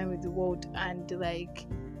to be fine with the world, and like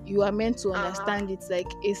you are meant to understand it like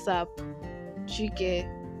ASAP. You get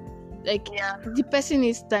like the person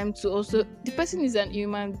needs time to also. The person is an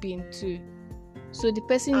human being too, so the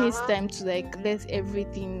person needs time to like let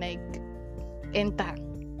everything like enter.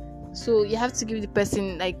 So you have to give the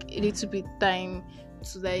person like a little bit time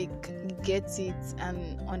to like get it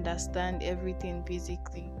and understand everything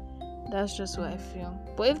basically. That's just what I feel.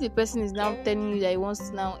 But if the person is now telling you that he wants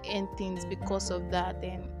to now end things because of that,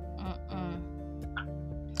 then I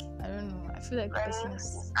don't know. I feel like the person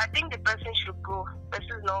is... I think the person should go. The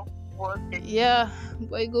person is not worth it. Yeah,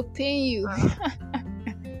 but it go pain you.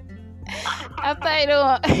 after you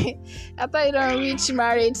don't reach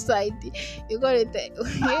marriage side, you gotta think,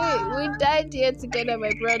 hey, we died here together,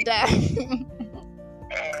 my brother.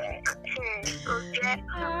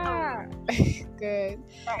 Good.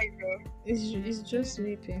 It's just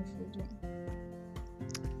really painful.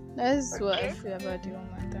 That's what I feel about the whole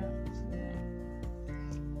matter.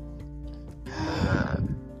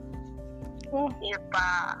 Well,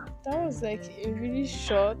 that was like a really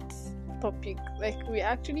short topic. Like we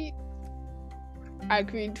actually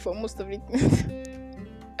agreed for most of it.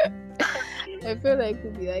 I feel like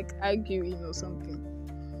we'll be like arguing or something.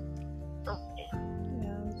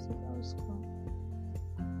 Yeah, so that was cool.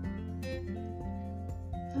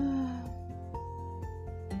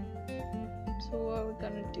 So what are we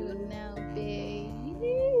gonna do now, babe?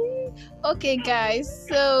 Okay, guys.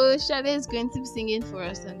 So Shade is going to be singing for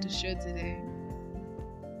us on the show today.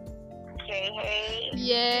 Hey.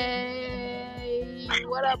 Yay!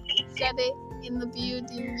 What up, Shade? In the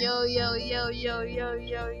building, yo,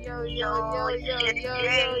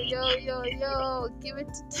 give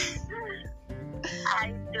it to How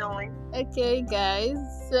you doing? Okay, guys,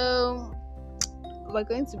 so we're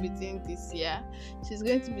going to be doing this year. She's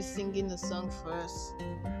going to be singing a song for us,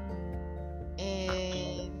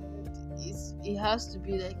 and it has to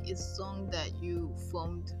be like a song that you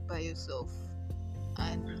formed by yourself,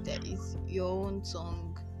 and that is your own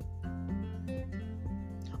song.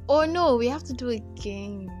 Oh no, we have to do a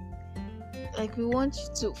game. Like we want you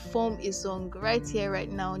to form a song right here,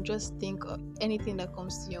 right now. Just think of anything that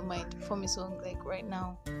comes to your mind. Form a song like right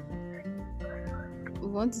now. We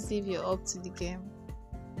want to see if you're up to the game.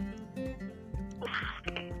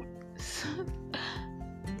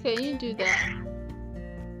 Can you do that?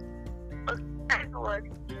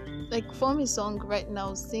 Like form a song right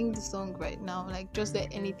now. Sing the song right now. Like just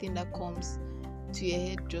let anything that comes to your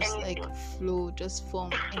head just like flow, just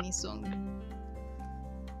form any song.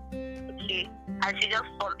 Okay, I should just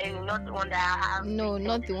form any, not the one that I have. No,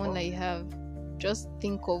 not the one that you have. Just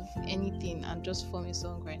think of anything and just form a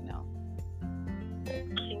song right now. Okay, let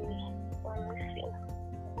me see.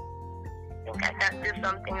 I think I can do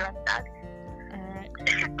something like that. Alright.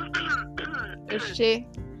 Oshe.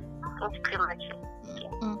 Okay, much.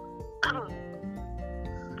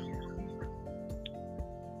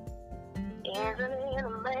 Isn't it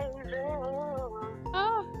amazing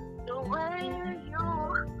the way you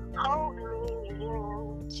hold me?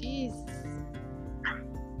 Jeez.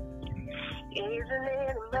 Isn't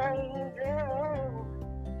it amazing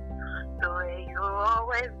the way you're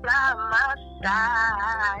always by my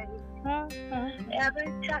side?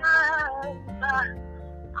 Every time I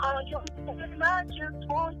call your name, I just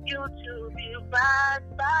want you to be right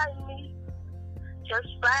by me, just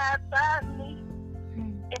right by me.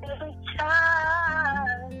 Every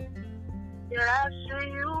time that I see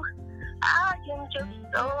you, I am just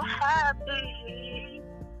so happy,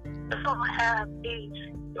 so happy.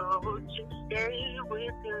 So just stay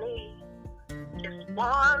with me, just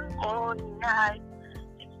one more night,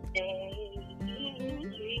 just stay with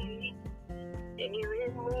me,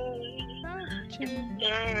 just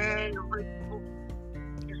stay with me,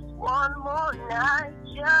 just one more night,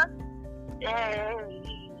 just stay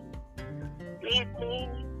with me.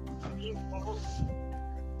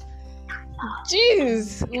 Jeez,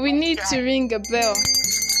 we need to ring a bell.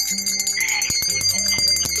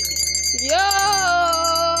 Yo!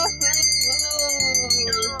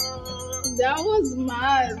 That was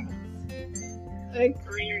mad. Like,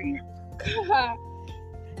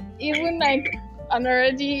 even like an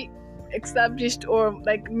already established or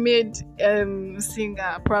like made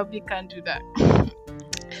singer probably can't do that.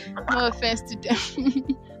 No offense to them.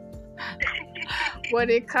 But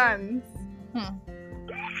they can't.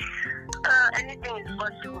 Anything is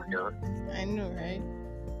possible though. I know, right?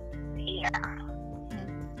 Yeah.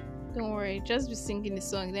 Don't worry, just be singing the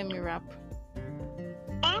song, let me rap.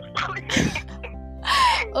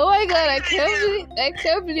 Oh my god, I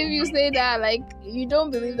can't believe you say that. Like you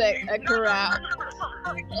don't believe that I can rap.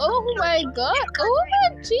 Oh my god, oh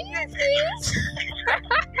my Jesus.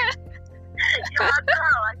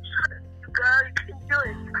 girl, you can do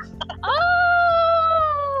it.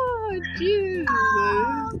 Oh, Jesus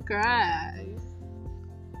Christ.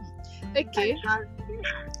 Okay.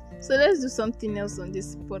 So let's do something else on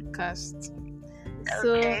this podcast.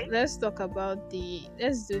 So let's talk about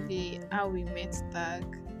let's do the how we met tag.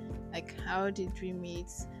 Like, how did we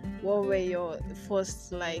meet? What were your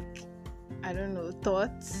first, like, I don't know,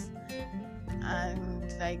 thoughts?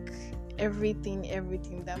 And like everything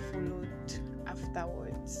that followed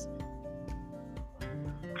afterwards.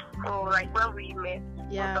 Oh, like when we met?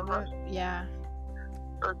 Yeah.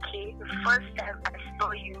 Okay, the first time I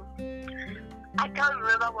saw you, I can't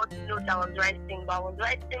remember what note I was writing, but I was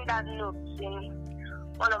writing that note in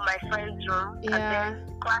one of my friends' room. Yeah. And then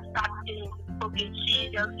the class started. Okay,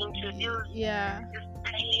 she just introduced this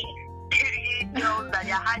three girls that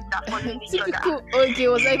their heights are following each other. Okay, it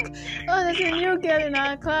was like, oh, there's a new girl in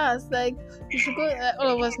our class. Like, you should go. All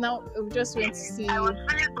of us now, we just went to see you. I was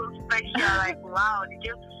feeling so special. Like, wow, they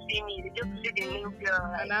just see me. They just see the new girl.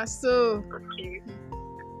 Like, and I saw. Okay.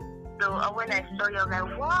 So when I saw you, I was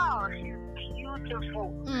like, wow, she's beautiful.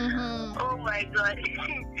 Mm-hmm. Oh my God.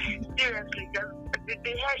 Seriously, just the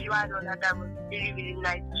hair you had on that time was really, really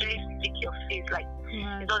nice. Really stick your face. Like,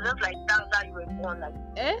 it was just like that's how you were born. Like,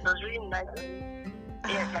 it was really nice.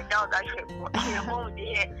 Yes, like that was how you were born. You were born with the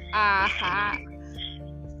hair.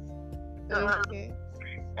 Okay.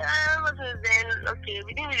 Then, okay,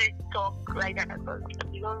 we didn't really talk like that because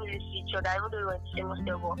we don't really see each other. Even though we were in the same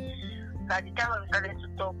hostel, but at the time when we started to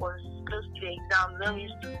talk was close to the exam when we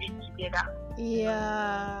used to be together.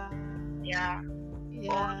 Yeah.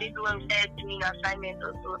 Or maybe when we started doing assignments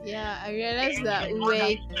or so. Yeah, I realized that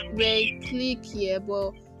we're clique here,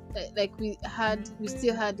 but like we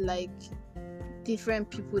still had like different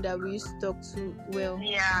people that we used to talk to well.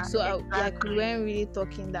 Yeah. So exactly. like we weren't really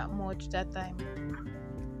talking that much that time.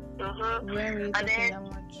 Mm-hmm. We weren't really talking that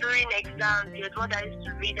much. During exams, it was what I used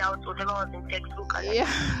to read out whatever was in textbook. And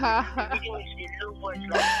reading with the low voice,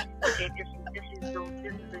 like, okay, this is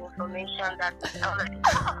the information that I'm like,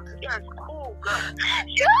 oh, yeah, it's cool, girl.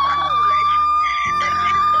 She's cool, like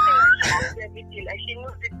everything, like she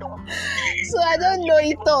knows it all. So I don't know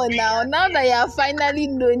it all now. Now that you have finally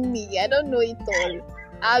known me, I don't know it all.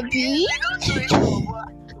 Abby? I don't know it all,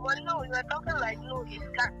 but no, you were talking like, no, he's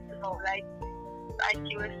got to know, like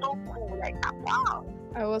you were so cool, like, wow.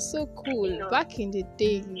 I was so cool back in the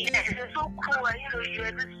day. Yeah, you were so cool, and you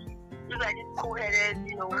were this cool-headed,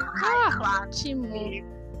 high class. Chimo.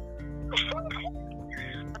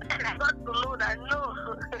 And I got to know that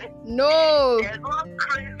no. There's one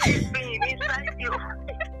crazy thing inside you.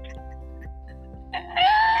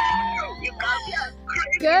 You can't be as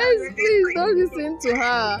crazy. Guys, please don't listen to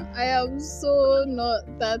her. I am so not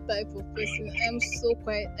that type of person. I'm so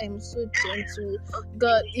quiet. I'm so gentle.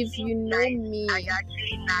 God, if you know me. And you're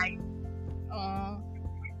actually nice.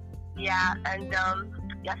 Yeah, and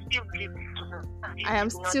you're still beautiful. I am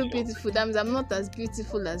still beautiful. That means I'm not as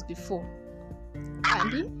beautiful as before.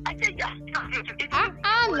 Andy? I said you're still beautiful.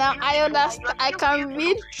 Now I understand. I can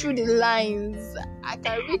read through the lines. I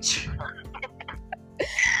can read through.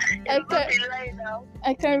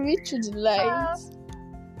 I can read through the lines.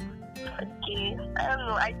 Okay, I don't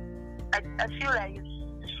know. I feel like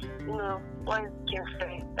once we can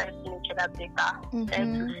start seeing each other better, and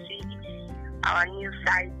to see our new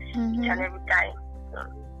side each and every time. So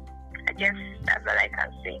I guess that's what I can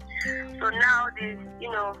say. So now this,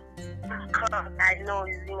 I know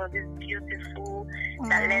is this beautiful,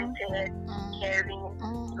 talented, caring,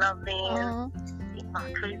 loving,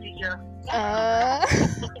 crazy girl.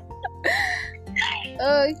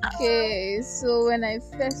 Okay, so when I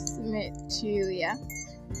first met you,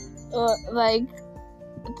 like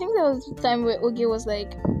I think that was the time where Oge was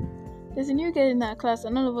like, there's a new girl in our class,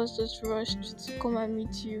 and all of us just rushed to come and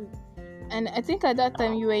meet you. And I think at that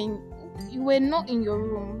time you were not in your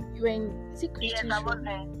room. You were in, is it Christian's room?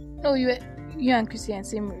 Wasn't. No, you and Christian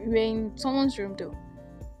same room. You were in someone's room though.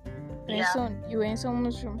 You were in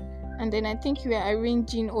someone's room. And then I think you were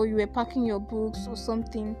arranging or you were packing your books or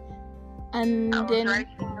something. And then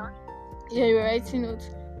you were writing notes.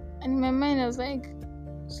 And in my mind I was like,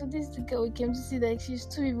 so this is the girl we came to see, like she's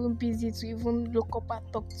too even busy to even look up and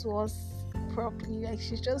talk to us properly. Like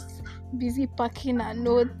she's just busy packing her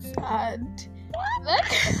notes and no.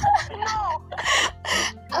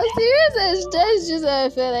 I'm serious. That's just how I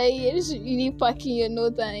felt like you're just really packing your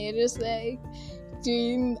notes and you're just like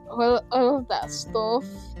doing all of that stuff.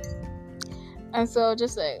 And so I was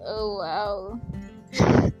just like, oh wow.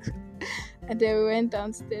 And then we went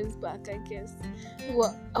downstairs back, I guess.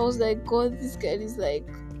 Well, I was like, God, this girl is like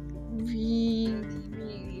really,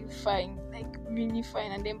 really fine. Like really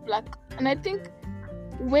fine, and then black. And I think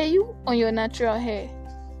Were you on your natural hair?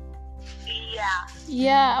 Yeah.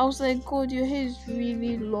 Yeah, I was like, God, your hair is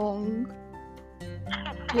really long.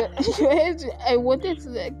 your hair. I wanted to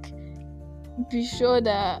like be sure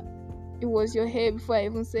that it was your hair before I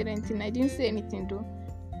even said anything. I didn't say anything though.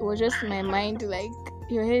 It was just in my mind, like,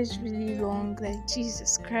 your hair is really long, like,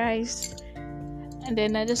 Jesus Christ. And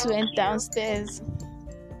then I just went downstairs,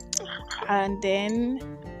 and then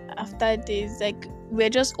after this, like, we're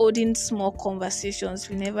just holding small conversations.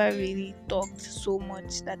 We never really talked so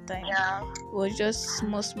much that time. Yeah. It was just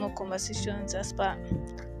small conversations as per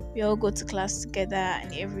we all go to class together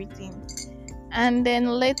and everything. And then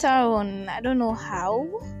later on, I don't know how,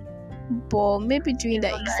 but maybe during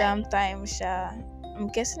the exam time, I'm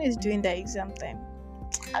guessing it's during the exam time.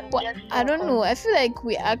 But I don't know. I feel like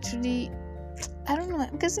we actually, I don't know.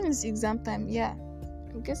 I'm guessing it's exam time. Yeah,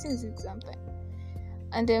 I'm guessing it's exam time.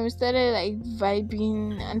 And then we started like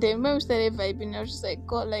vibing. And then when we started vibing, I was just like,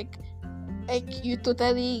 God, like you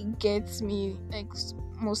totally get me, like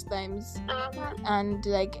most times. And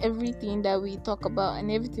like everything that we talk about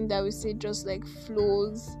and everything that we say just like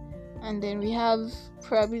flows. And then we have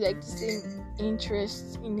probably like the same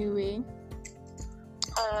interests in a way.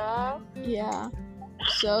 Yeah.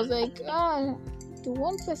 So I was like, the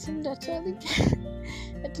one person that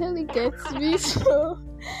totally gets me. So,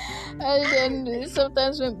 and then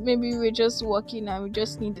sometimes when maybe we're just walking and we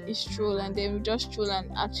just need a stroll, and then we just stroll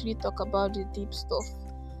and actually talk about the deep stuff.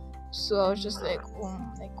 So I was just like,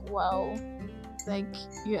 wow, like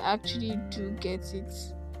you actually do get it.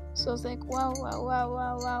 So I was like, wow.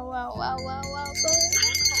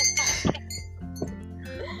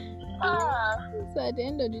 So at the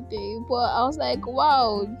end of the day, but I was like,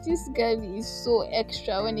 wow, this girl is so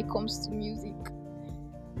extra when it comes to music.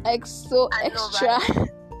 Like, so extra.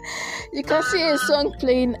 You can see a song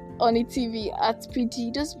playing on a TV at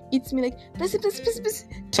PG, just hits me like, please.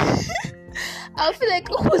 I'll feel like,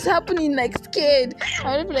 what's happening? Like, scared.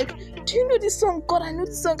 I'll be like, do you know this song? God, I know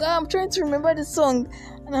this song. I'm trying to remember the song.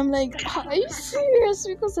 And I'm like, are you serious?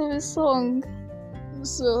 Because of a song.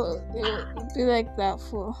 So it'll be like that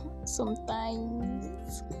for some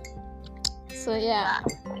times. So yeah,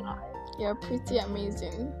 you're pretty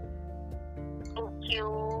amazing. Thank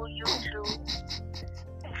you. You too.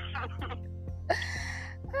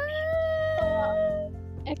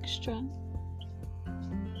 Extra.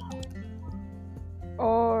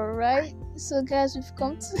 All right. So guys, we've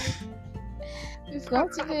come to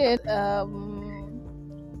the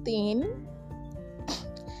thing.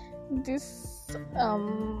 This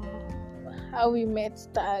how we met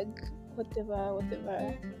tag, whatever.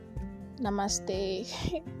 Namaste.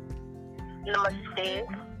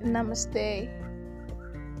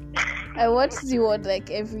 I watch the word like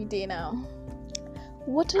every day now.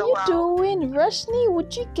 What are you doing, Roshni?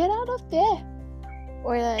 Would you get out of there?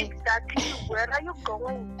 Or like, exactly, where are you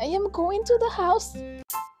going? I am going to the house.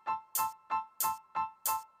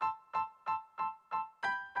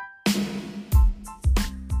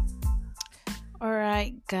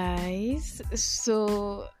 Alright guys,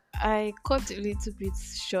 so I cut a little bit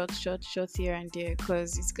short here and there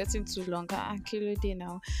because it's getting too long. I'm killing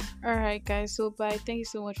now. Alright guys, so bye. Thank you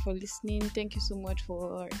so much for listening. Thank you so much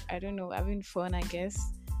for, I don't know, having fun, I guess.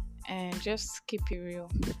 And just keep it real.